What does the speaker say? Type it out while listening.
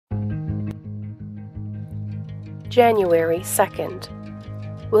January 2nd.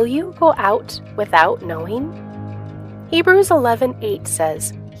 Will you go out without knowing? Hebrews 11:8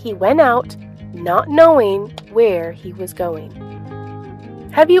 says, "He went out not knowing where he was going."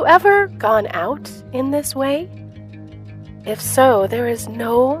 Have you ever gone out in this way? If so, there is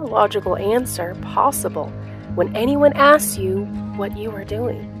no logical answer possible when anyone asks you what you are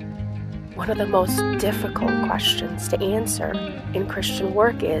doing. One of the most difficult questions to answer in Christian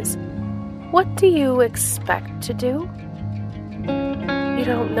work is, what do you expect to do? You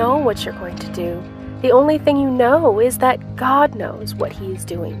don't know what you're going to do. The only thing you know is that God knows what He is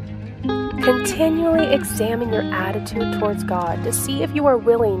doing. Continually examine your attitude towards God to see if you are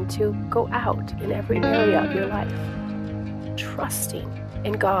willing to go out in every area of your life, trusting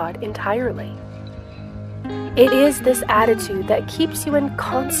in God entirely. It is this attitude that keeps you in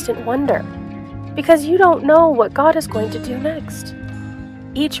constant wonder, because you don't know what God is going to do next.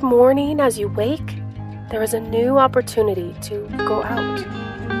 Each morning as you wake, there is a new opportunity to go out,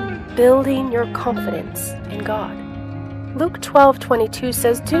 building your confidence in God. Luke 12:22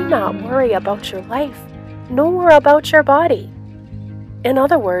 says, "Do not worry about your life, nor about your body." In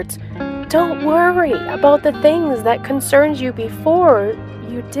other words, don't worry about the things that concerns you before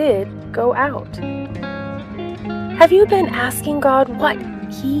you did go out. Have you been asking God what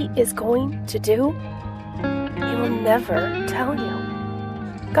He is going to do? He will never tell you.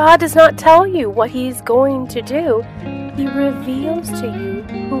 God does not tell you what He's going to do. He reveals to you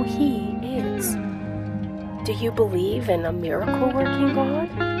who He is. Do you believe in a miracle-working God?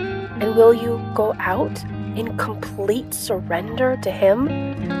 And will you go out in complete surrender to Him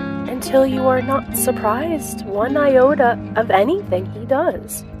until you are not surprised one iota of anything He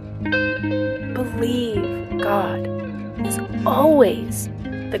does? Believe God is always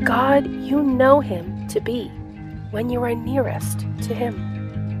the God you know Him to be when you are nearest to Him.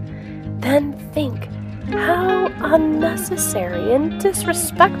 Then think how unnecessary and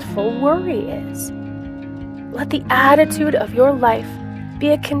disrespectful worry is. Let the attitude of your life be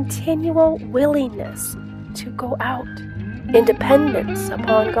a continual willingness to go out in dependence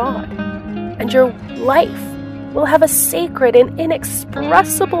upon God, and your life will have a sacred and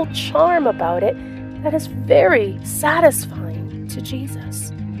inexpressible charm about it that is very satisfying to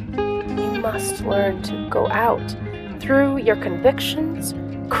Jesus. You must learn to go out through your convictions,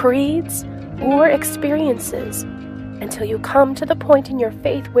 creeds, or experiences until you come to the point in your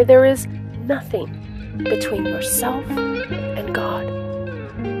faith where there is nothing between yourself and God.